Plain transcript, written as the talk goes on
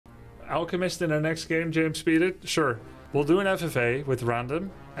Alchemist in our next game, James Speed it? Sure. We'll do an FFA with random,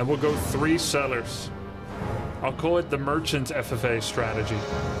 and we'll go 3 sellers. I'll call it the Merchant FFA strategy.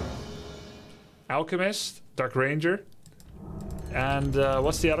 Alchemist, Dark Ranger, and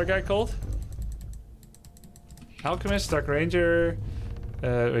what's the other guy called? Alchemist, Dark Ranger,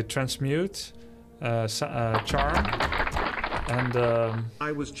 Transmute, Charm, and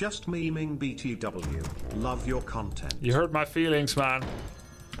I was just memeing BTW. Love your content. You hurt my feelings, man.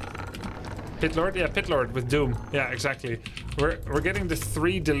 Pitlord? Yeah, Pitlord with Doom. Yeah, exactly. We're getting the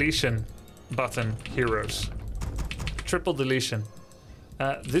 3 deletion button heroes. Triple deletion.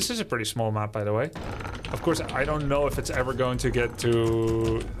 This is a pretty small map, by the way. Of course, I don't know if it's ever going to get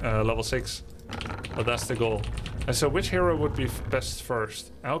to level 6. But that's the goal. So which hero would be best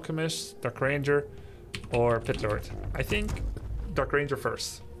first? Alchemist, Dark Ranger, or Pitlord? I think Dark Ranger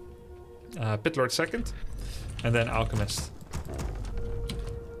first. Pitlord second. And then Alchemist.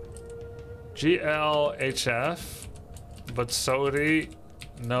 GLHF. But sorry,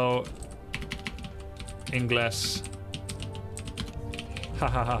 no English. Ha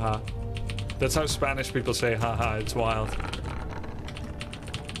ha ha ha. That's how Spanish people say haha, it's wild.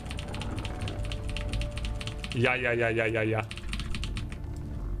 Yeah.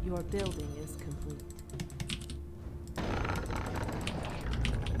 Your building is complete.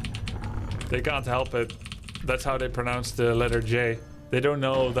 They can't help it. That's how they pronounce the letter J. They don't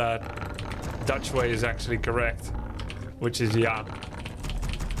know that Dutch way is actually correct, which is ja.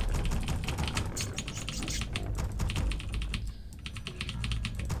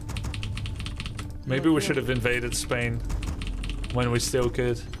 Maybe we should have invaded Spain when we still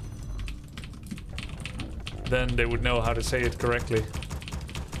could. Then they would know how to say it correctly.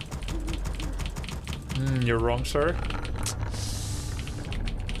 You're wrong, sir.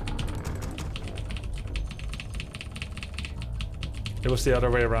 It was the other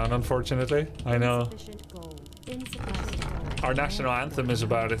way around, unfortunately. I know. Our national anthem is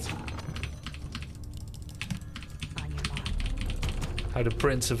about it. How the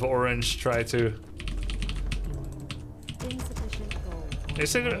Prince of Orange tried to...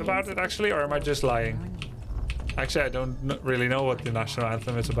 Is it about it actually, or am I just lying? Actually, I don't really know what the national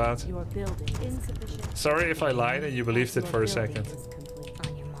anthem is about. Sorry if I lied and you believed it for a second.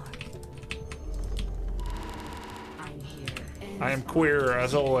 I am queer,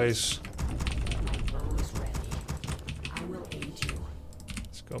 as always.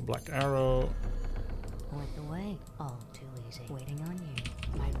 Let's go Black Arrow. With the way, all too easy. Waiting on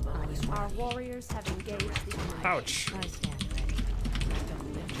you. Our warriors have engaged the enemy. Ouch. I stand ready.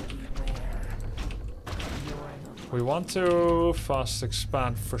 We want to fast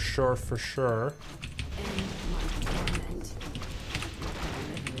expand for sure, for sure.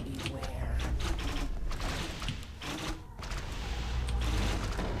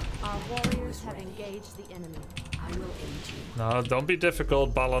 Our warriors have engaged the enemy. I will aid you. No, don't be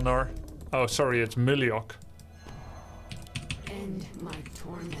difficult, Balanor. Oh, sorry, it's Muliok. End my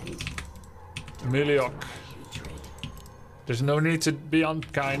torment. Muliok. There's no need to be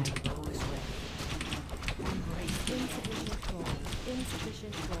unkind.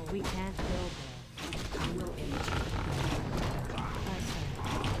 Insufficient gold. We can't build there. I will aid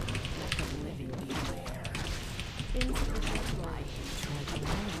you. Insufficient gold.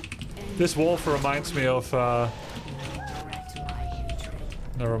 This wolf reminds me of...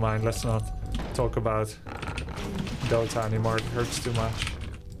 Never mind, let's not talk about Dota anymore. It hurts too much.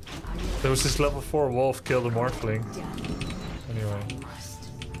 There was this level 4 wolf killed a morphling.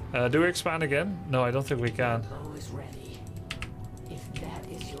 Anyway. Do we expand again? No, I don't think we can.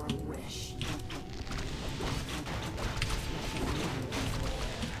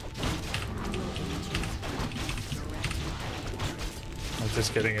 I'm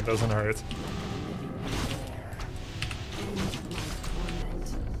just kidding, it doesn't hurt.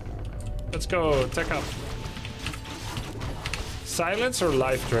 Let's go, tech up. Silence or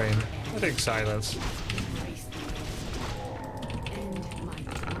life drain? I think silence.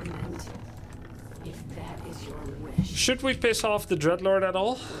 Should we piss off the Dreadlord at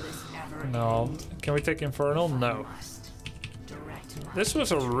all? No. Can we take Infernal? No. This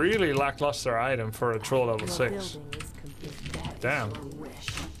was a really lackluster item for a troll level 6. Damn.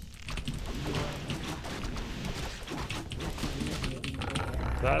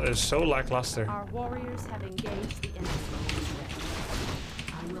 That is so lackluster. Our warriors have engaged the enemy.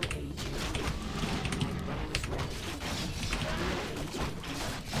 I will aid you.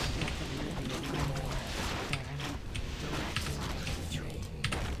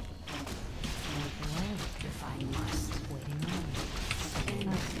 If I must, end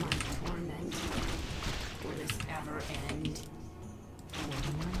my torment. Will this ever end?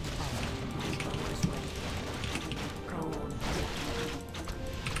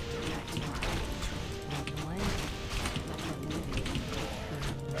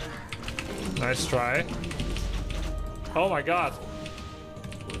 Nice try. Oh my god.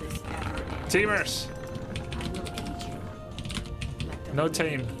 Teamers. No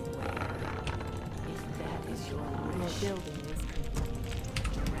team. Your building is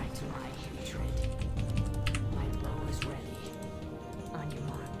complete. Direct my hatred. My bow is ready. On your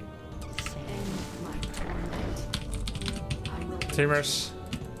mark. End my torment. I will Teamers.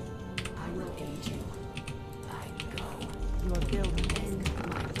 I will aid you. I go. Your building end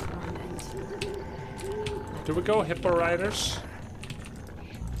my torment. Do we go Hippo Riders?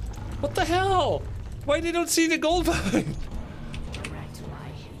 What the hell? Why they don't see the gold mine? Direct my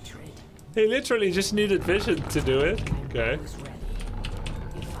hatred. He literally just needed vision to do it. Okay. Is ready.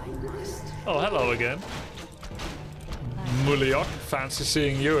 If I must. Oh, hello again. Muliok, fancy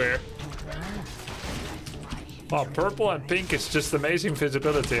seeing you here. Wow, purple and pink is just amazing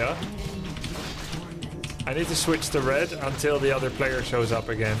visibility, huh? I need to switch to red until the other player shows up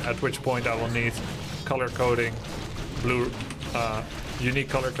again, at which point I will need color coding, blue, unique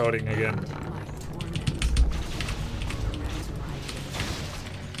color coding again.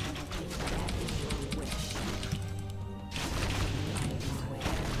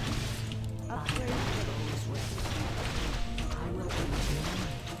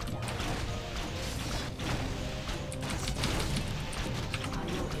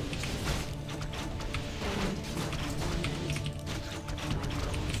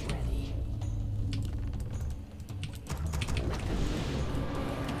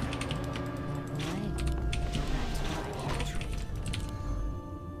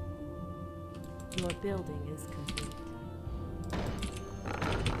 Your building is complete. I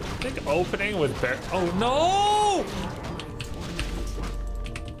think opening with bear. Oh no!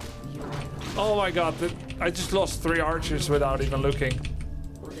 Oh my god, I just lost 3 archers without even looking.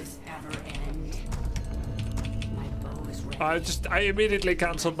 Will this ever end? My bow is ready. I immediately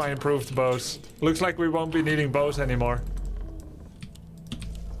cancelled my improved bows. Looks like we won't be needing bows anymore.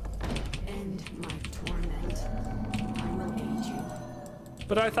 End my torment. I will aid you.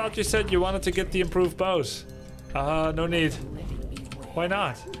 But I thought you said you wanted to get the improved bows. No need. Why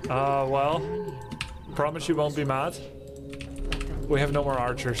not? Well, promise you won't be mad. We have no more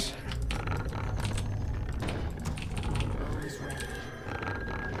archers.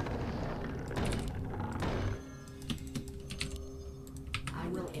 I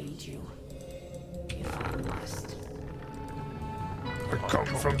will aid you. If I must. I come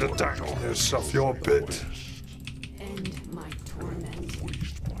from the darkness of your pit. End my torment.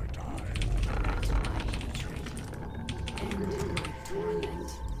 Waste my time. Direct my hatred. End my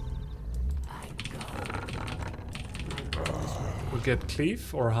torment. I go. My bow is ready. We get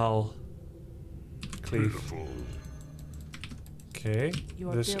Cleave or Hull? Cleave. Beautiful. Okay.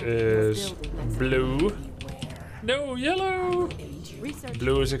 Your This building- is your building is blue. beware. No, yellow. Aid you. Research.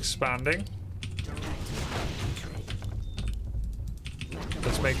 Blue is expanding. Direct my hatred.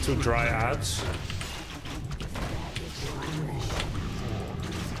 Let's make 2 dryads.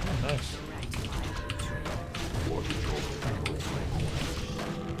 Oh, nice.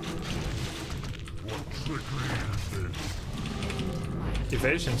 What trickery is this?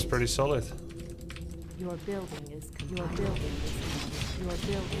 Evasion's pretty solid. Your building is your building. Your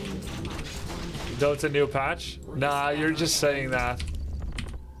building is my torment. Don't a new patch? Nah, you're just saying that.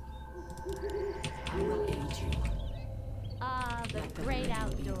 I will aid you. Ah, the great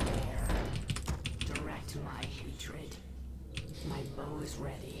outdoors. Direct my hatred. My bow is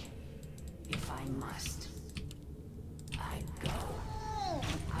ready. If I must. I go.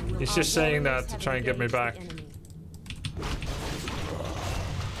 I will He's just saying that to try and get me back.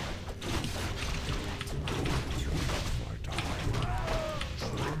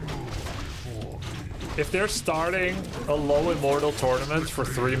 If they're starting a low immortal tournament for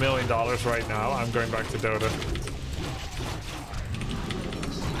 $3 million right now, I'm going back to Dota.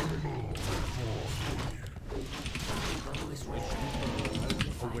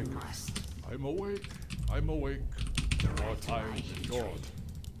 I'm awake. I'm awake. Our time is short.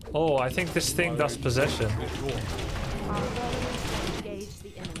 Oh, I think this thing does possession. Our warriors have engaged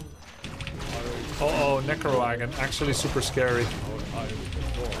the enemy. Oh, Necrowagon. Actually super scary. Our time is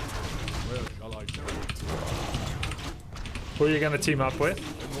short. Where shall I go? Who are you gonna team up with?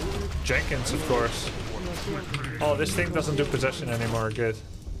 Jenkins, of course. Oh, this thing doesn't do possession anymore. Good.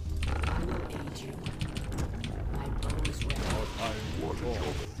 I will aid you. My bow is ready. Our time is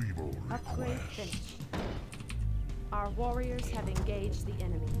short. Feeble. Upgrade finished. Our warriors have engaged the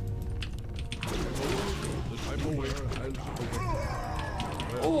enemy. I'm aware as awake.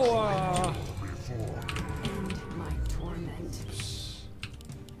 Oh, End my torment.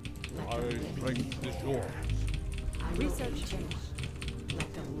 My strength is short. Research change. Let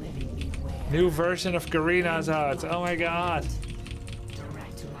the living beware. New version of Garina's out. Oh my god.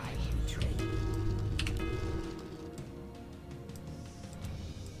 Direct my hatred.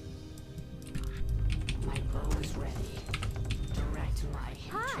 My bow is ready. Direct my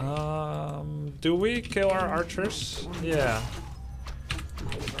hatred. Do we kill our archers? Yeah.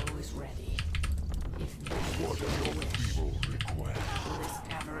 My bow is ready. If that is your wish, will this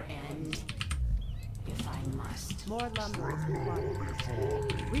ever end? If I must. More lumber is required.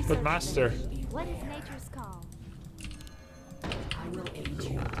 But Research master. What is nature's call? I will aid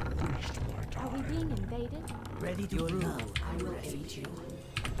you. Are we being invaded? Ready to rule. I will aid you.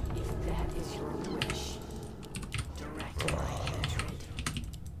 If that is your wish. Direct my hatred.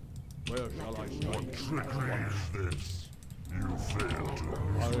 Where shall I start? This. You failed to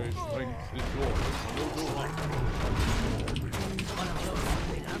My strength is yours. No, no, Lord.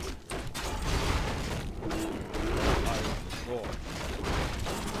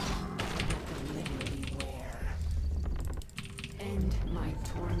 Beware. End my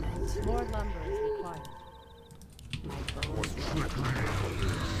torment. More lumber is required. My bow is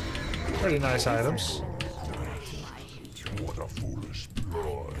ready. Pretty nice items. Direct my hatred. what a foolish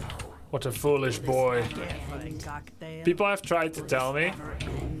ploy. What a foolish boy. People have tried to tell me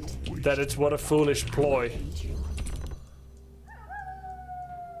that it's what a foolish ploy.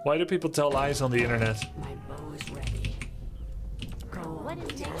 Why do people tell lies on the internet? My bow is ready. What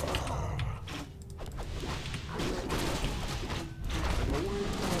is nature's call?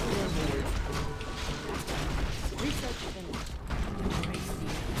 Research finished.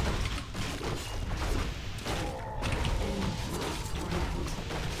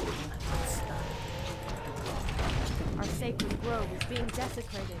 Our sacred grove is being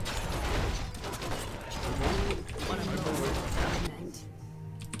desecrated.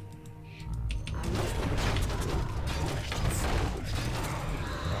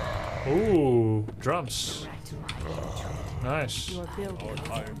 Ooh, drums. Nice. Your building. Our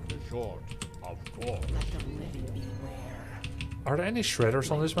time is short, of course. Are there any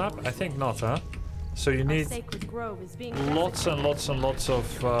shredders on this map? I think not, huh? So you Our need sacred grove is being lots and lots and lots of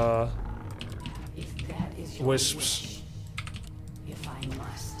If that is your wisps. wish, if I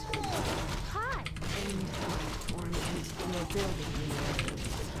must. Hi! End my torment. Your building.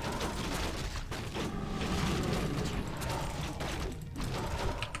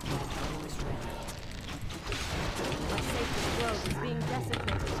 Our sacred grove is being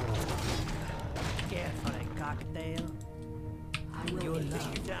desecrated. Care for a cocktail? I will Your aid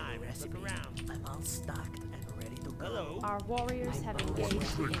love. you. Time, stick around. I'm all stocked and ready to go. Hello. Our warriors have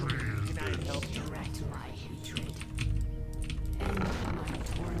engaged in Can I help you? Direct my hatred. End my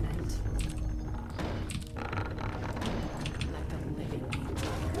torment. Let the living be.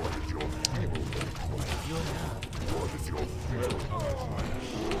 Your love.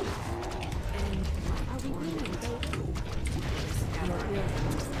 Are we being invaded? Your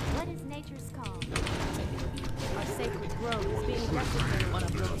buildings. What is nature's call? Our sacred grove is being desecrated. Wanna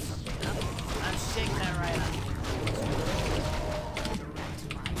blow something up? I'll shake that right up.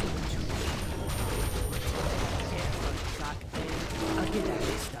 Care for a cocktail? I'll get that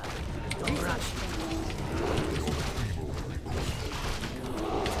stuff. Don't rush.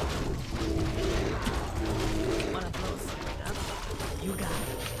 Wanna blow something up? You got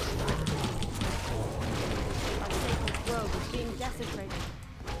it. Our sacred grove is being desecrated.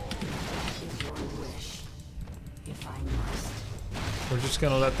 Is your wish. If I must. We're just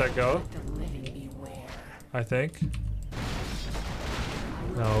gonna let that go, The living beware. I think.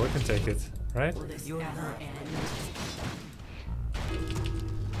 No, we can take it, right? Will this Your ever love. end?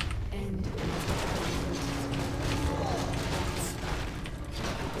 End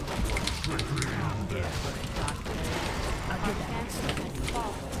Care for a cocktail? I'll Our get that. castle has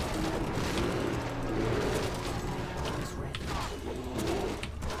fallen. is ready.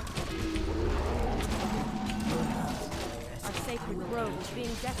 Our sacred grove is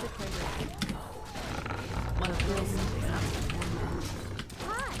being desecrated. Wanna blow something up?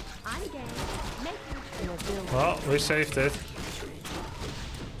 Hi, I'm game. Make your building. Well, we saved it.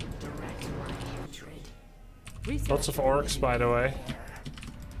 Direct my hatred. Research Lots of orcs, by the way.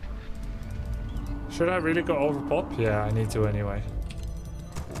 Should I really go over pop? Yeah, I need to anyway.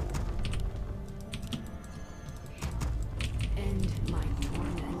 End my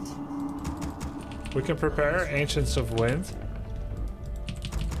torment. We can prepare Ancients of Wind,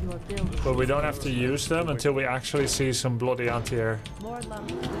 your building. but we don't have to use them until we actually see some bloody anti-air. More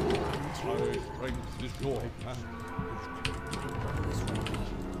lumber. My strength is yours.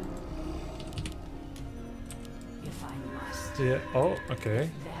 If I must. Yeah. Oh, okay.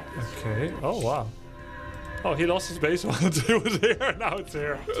 Okay. Oh, wow. Oh, he lost his base once he was here. Now it's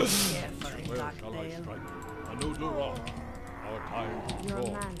here. Care for a Where shall I strike? Anudura. Our time is Your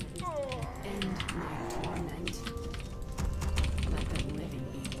short. man is End my torment. Let the living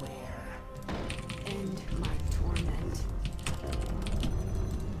beware. End my torment.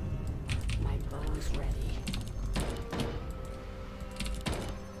 My bow is ready.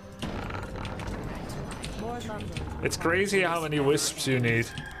 more lumber. It's crazy how many wisps you need.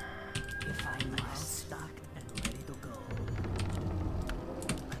 If I'm all stocked and ready to go.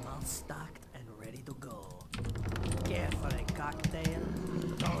 I'm all stocked and ready to go. Care for a cocktail?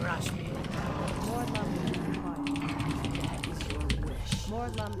 Don't rush me. More lumber is required. That is your wish. More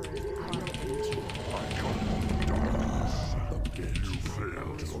lumber is I required. will aid you. You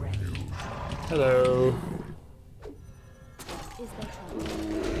failed to use. Hello. Is there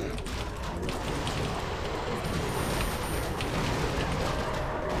trouble?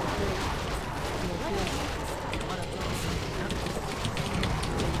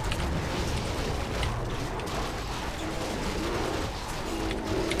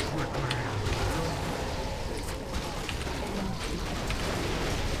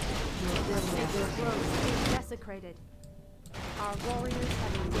 Your grove is desecrated. Our warriors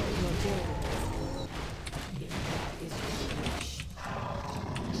have invaded your building.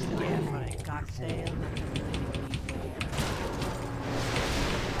 Care for a cocktail?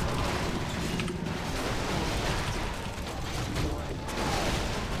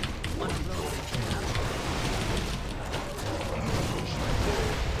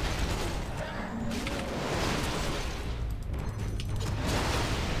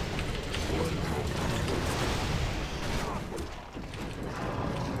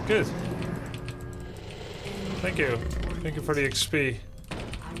 Good. Thank you. Thank you for the XP.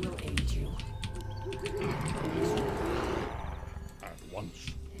 I will aid you. At once.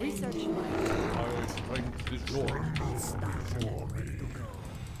 Research. My strength is yours.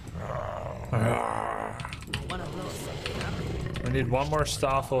 One of those. We need one more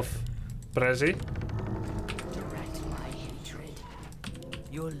staff of Prezi. Direct my hatred.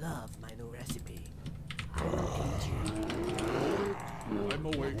 You'll love my new recipe. I will aid you. I'm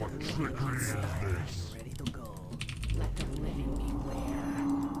awake. Ready to go. Let the living beware.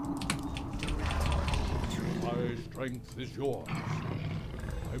 My strength is yours.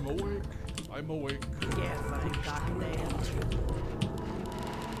 I'm awake. I'm awake. Care for a cocktail?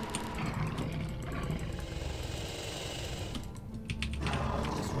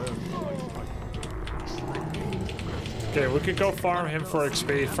 Okay, we could go farm him for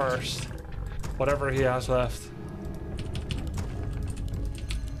XP first. Whatever he has left.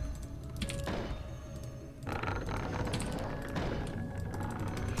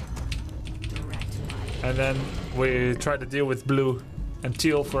 And then we try to deal with blue and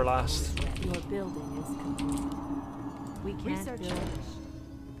teal for last. Your building is complete. We can't Research. build.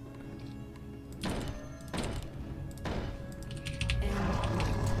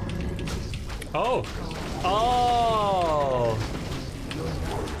 Oh! Oh!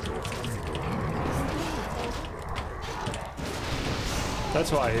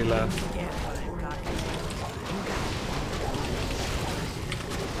 That's why he left.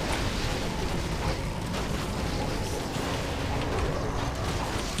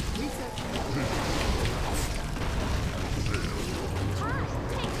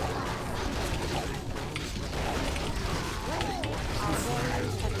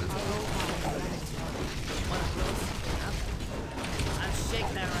 I'll shake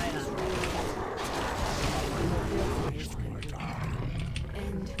that right up.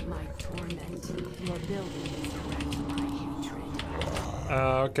 End my torment. Your building is Direct my hatred.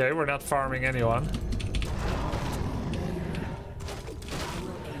 Okay, we're not farming anyone. I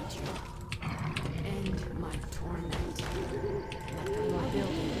will aid you. End my torment. Let the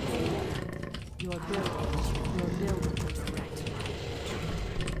your building is your building is direct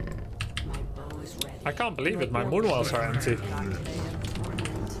my bow is ready. I can't believe it, my moonwells are empty. Torment.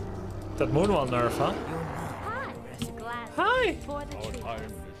 That moonwell nerf, huh? Hi. Glad Hi! for the Our tree. time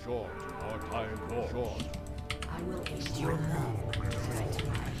is short. Our time is short. I will aid you. Direct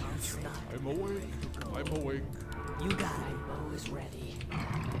my hatred. I'm awake. I'm awake. You got My it. bow is ready.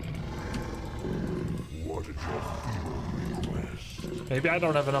 What is your feeble request? Maybe I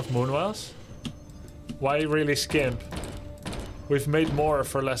don't have enough moonwells? Why really skimp? We've made more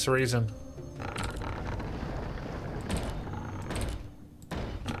for less reason.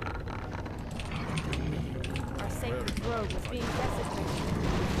 Our sacred grove is being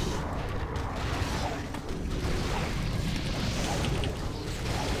desecrated.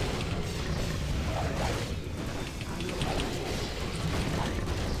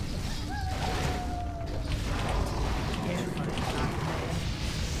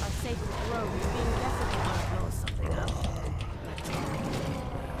 Our sacred grove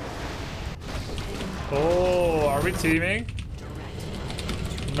Oh, are we teaming?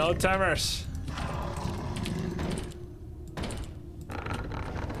 No timers.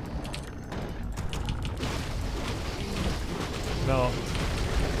 No.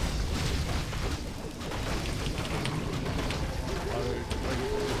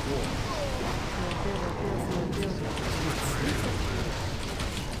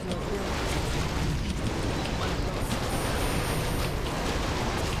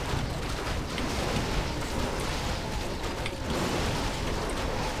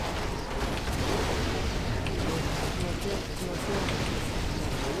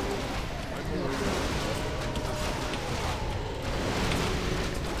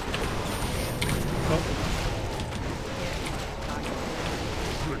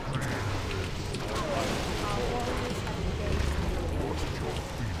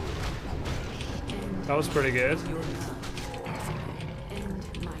 That was pretty good.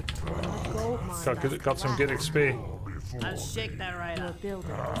 Got some good XP. I'll shake that right Your up.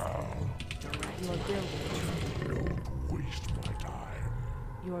 building is your building. Don't waste my time.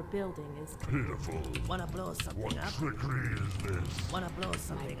 Your building is Pitiful. Wanna blow something What up? trickery is this? Wanna blow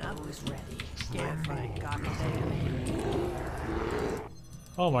something up? is ready. Scared for a cocktail.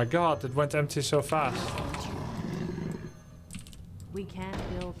 Oh my god, it went empty so fast. We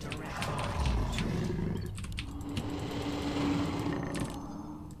can't build direct.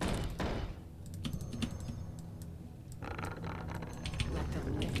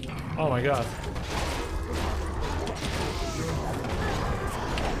 Oh my god.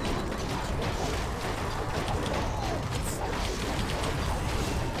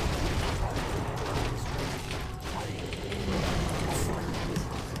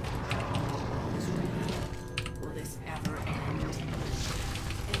 Will this ever end?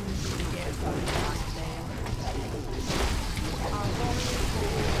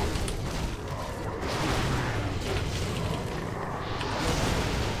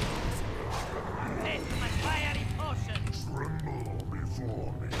 Taste my fiery potion. Tremble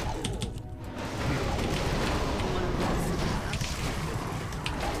before me.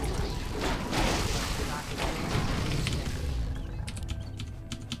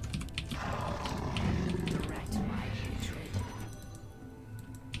 Direct my hatred.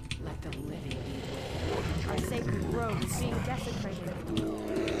 Let the living be. Our sacred grove is being desecrated. End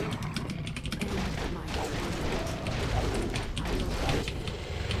my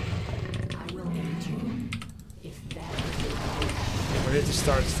I will aid you. If that is We need to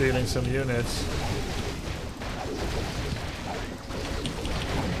start stealing some units.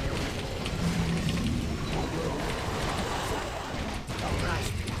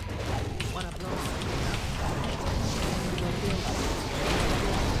 Wanna blow something up?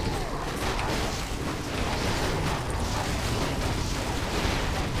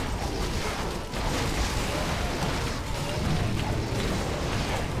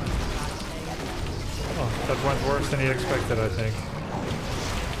 Oh, that went worse than you expected, I think.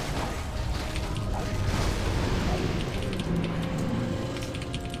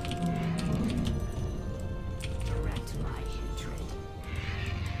 direct my hatred.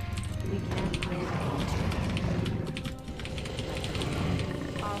 We can't build hatred.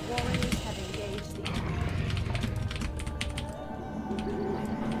 Our warriors have engaged the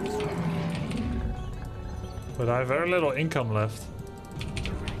But I have very little income left.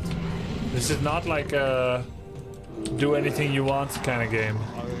 This is not like a do anything you want kind of game.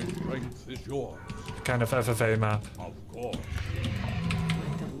 My strength is yours. Kind of FFA map. Of course.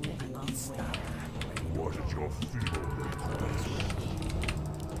 What is your feeble request?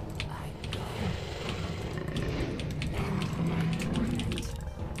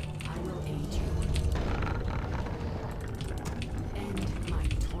 I will aid you. End my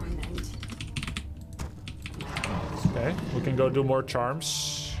torment. Okay, we can go do more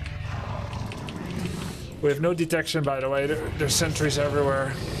charms. We have no detection, by the way. There's sentries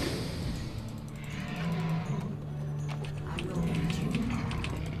everywhere. I will aid you.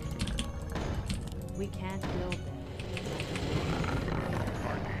 We can't build them.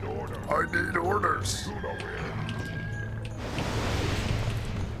 I need orders.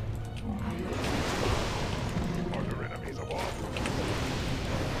 Are there enemies above?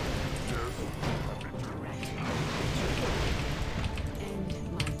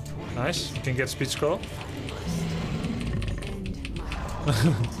 End my torment. Nice, you can get speed scroll. End my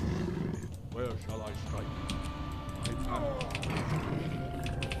Where shall I strike? I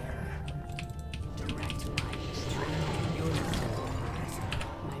direct my hatred.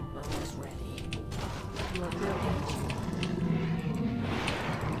 My bow is ready. Your building.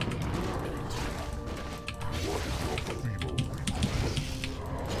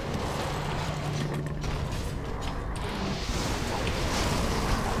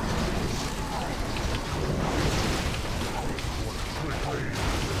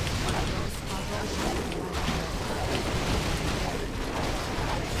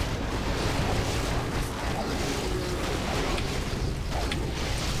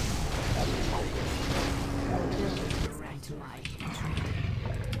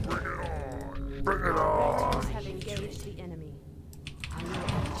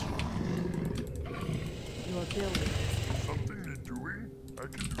 building. Something you're doing? I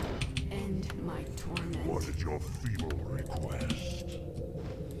can do. End my torment. What is your feeble request?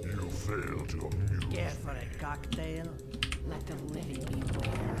 You fail to amuse. Care for a cocktail? Let the living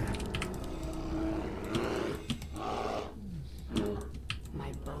beware.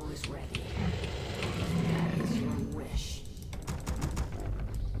 My bow is ready. That is your wish.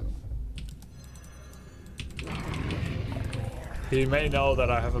 Let the living beware. He may know that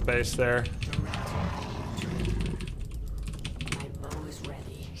I have a base there. My bow is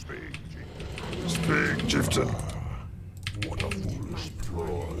ready. Speak, chieftain. What a foolish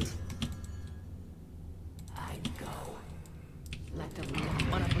ploy. I go. Let the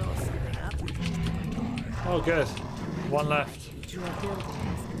living Wanna blow something up? Oh, good. One left. Your building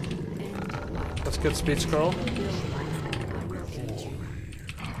end my Let's get speed scroll. I will aid you.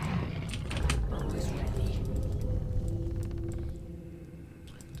 My bow is ready.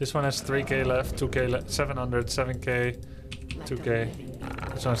 This one has 3k left, 2k left, 700, 7k, 2k.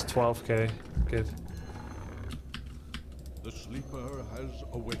 This one has 12k. Good. The sleeper has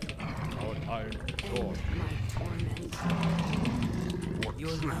awakened. Our time is short. My torment. What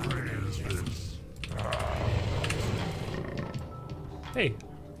trickery is this? Hey,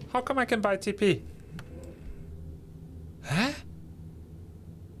 how come I can buy TP? Huh?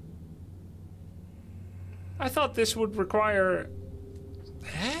 I thought this would require...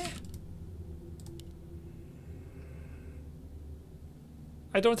 Huh?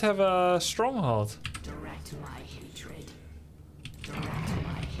 I don't have a stronghold. Direct my hatred. Direct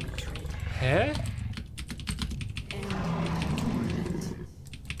my hatred. Huh? End my torment.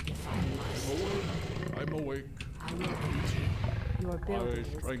 If I must, I'm awake. I will aid you. Your My building is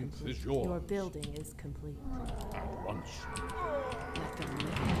strength complete. is yours. Your building is complete. At once. Let the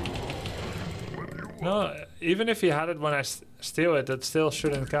living No, even if he had it when I steal it, that still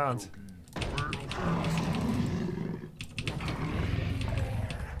shouldn't count. my bow is ready. Let the living beware.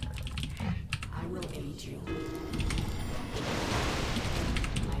 I will aid you.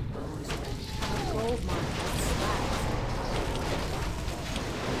 My bow is ready. Gold mine has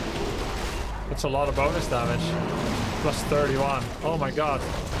That's a lot of bonus damage. Plus 31. Oh my god.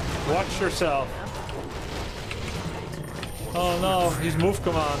 Watch yourself. Oh no, he's move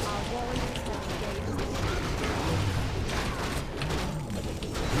command.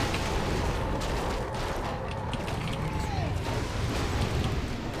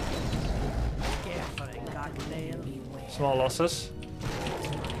 Care for a cocktail? Small losses.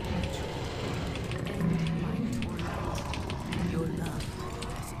 Your love.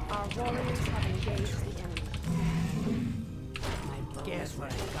 Our warriors have engaged the enemy. Care for a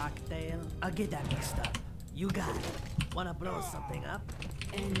cocktail? I'll get that mixed up. You got it. Wanna blow something up?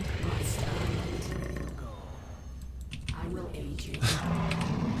 End my torment. I will aid you.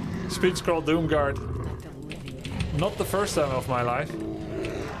 Speed scroll Doomguard. Let the living beware. Not the first time of my life.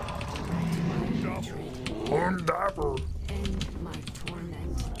 Undapper. End my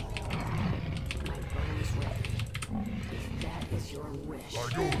torment. My bow is ready. If that is your wish. I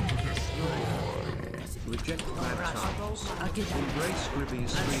go to destroy. Reject bad types. I'll get that. Embrace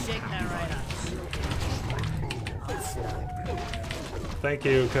Grubby's I'll stream shake that right up. Thank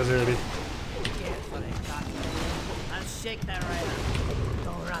you, Kazuri. Care for a cocktail? I'll shake that right up.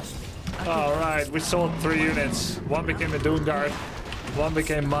 Don't rush me. Alright, we sold 3 units. One became a Doomguard, one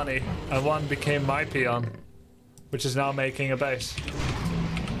became money, and one became my peon, which is now making a base.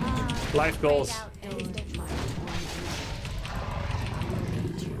 Life goals. End my torment. I will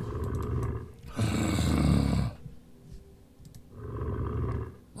aid you.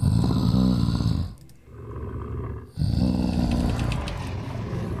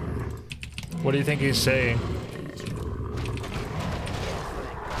 What do you think he's saying?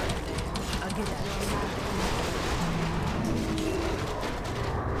 I'll get that.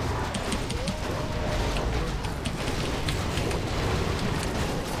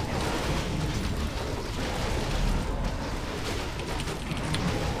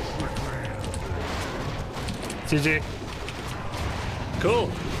 GG. Cool.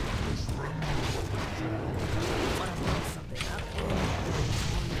 Wanna blow something up?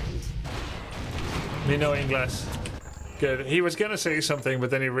 Me no English. Good. He was gonna say something, but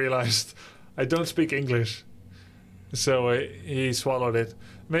then he realized I don't speak English. So he swallowed it.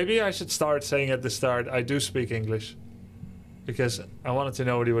 Maybe I should start saying at the start, I do speak English. Because I wanted to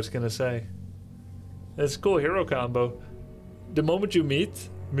know what he was gonna say. It's a cool hero combo. The moment you meet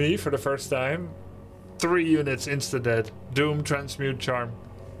me for the first time, 3 units insta-dead. Doom, Transmute, Charm.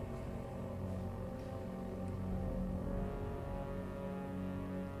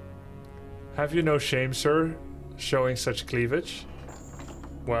 Have you no shame, sir, showing such cleavage?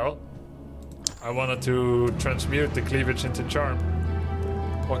 Well, I wanted to transmute the cleavage into charm.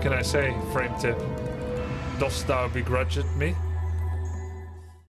 What can I say, frame tip? Dost thou begrudge it me?